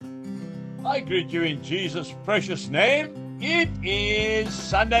I greet you in Jesus' precious name. It is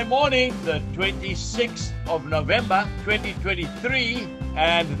Sunday morning, the 26th of November, 2023,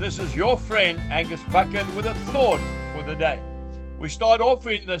 and this is your friend Angus Buchan with a thought for the day. We start off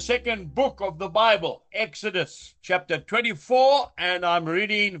in the second book of the Bible, Exodus chapter 24, and I'm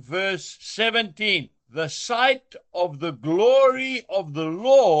reading verse 17. The sight of the glory of the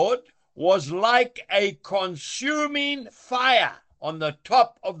Lord was like a consuming fire on the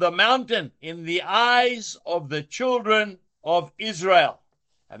top of the mountain in the eyes of the children of Israel.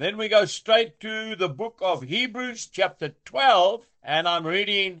 And then we go straight to the book of Hebrews chapter 12, and I'm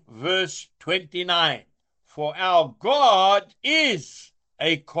reading verse 29. For our God is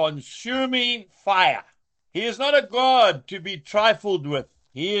a consuming fire. He is not a God to be trifled with.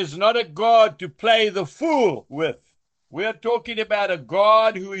 He is not a God to play the fool with. We're talking about a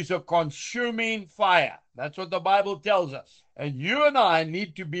God who is a consuming fire. That's what the Bible tells us. And you and I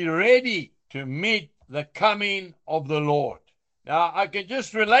need to be ready to meet the coming of the Lord. Now, I can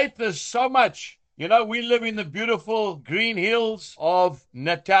just relate this so much. You know, we live in the beautiful green hills of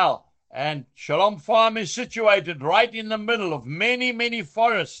Natal. And Shalom Farm is situated right in the middle of many, many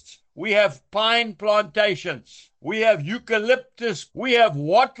forests. We have pine plantations. We have eucalyptus. We have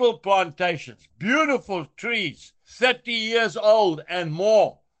wattle plantations. Beautiful trees, 30 years old and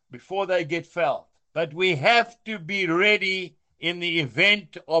more before they get felled. But we have to be ready in the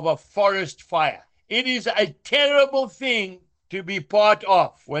event of a forest fire. It is a terrible thing to be part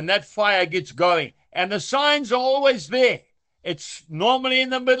of when that fire gets going. And the signs are always there. It's normally in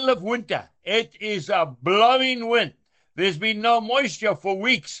the middle of winter. It is a blowing wind. There's been no moisture for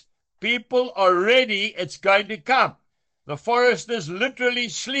weeks. People are ready. It's going to come. The foresters literally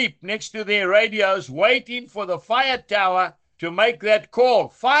sleep next to their radios waiting for the fire tower to make that call.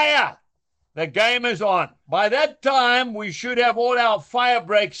 Fire! The game is on. By that time, we should have all our fire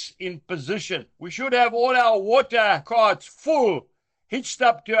breaks in position. We should have all our water carts full, hitched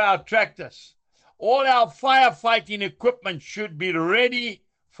up to our tractors. All our firefighting equipment should be ready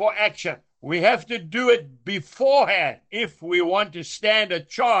for action. We have to do it beforehand if we want to stand a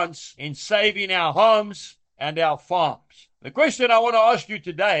chance in saving our homes and our farms. The question I want to ask you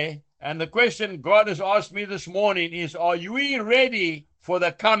today, and the question God has asked me this morning is, are we ready for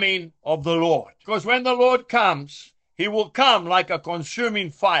the coming of the Lord? Because when the Lord comes, he will come like a consuming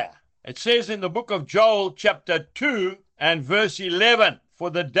fire. It says in the book of Joel chapter 2 and verse 11,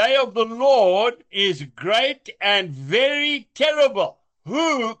 for the day of the Lord is great and very terrible.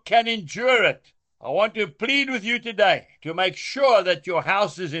 Who can endure it? I want to plead with you today to make sure that your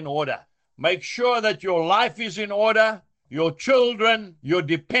house is in order. Make sure that your life is in order. Your children, your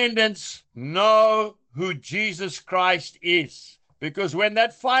dependents know who Jesus Christ is. Because when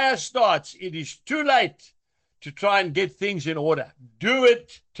that fire starts, it is too late to try and get things in order. Do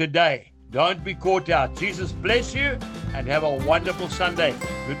it today. Don't be caught out. Jesus bless you and have a wonderful Sunday.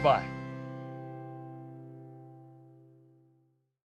 Goodbye.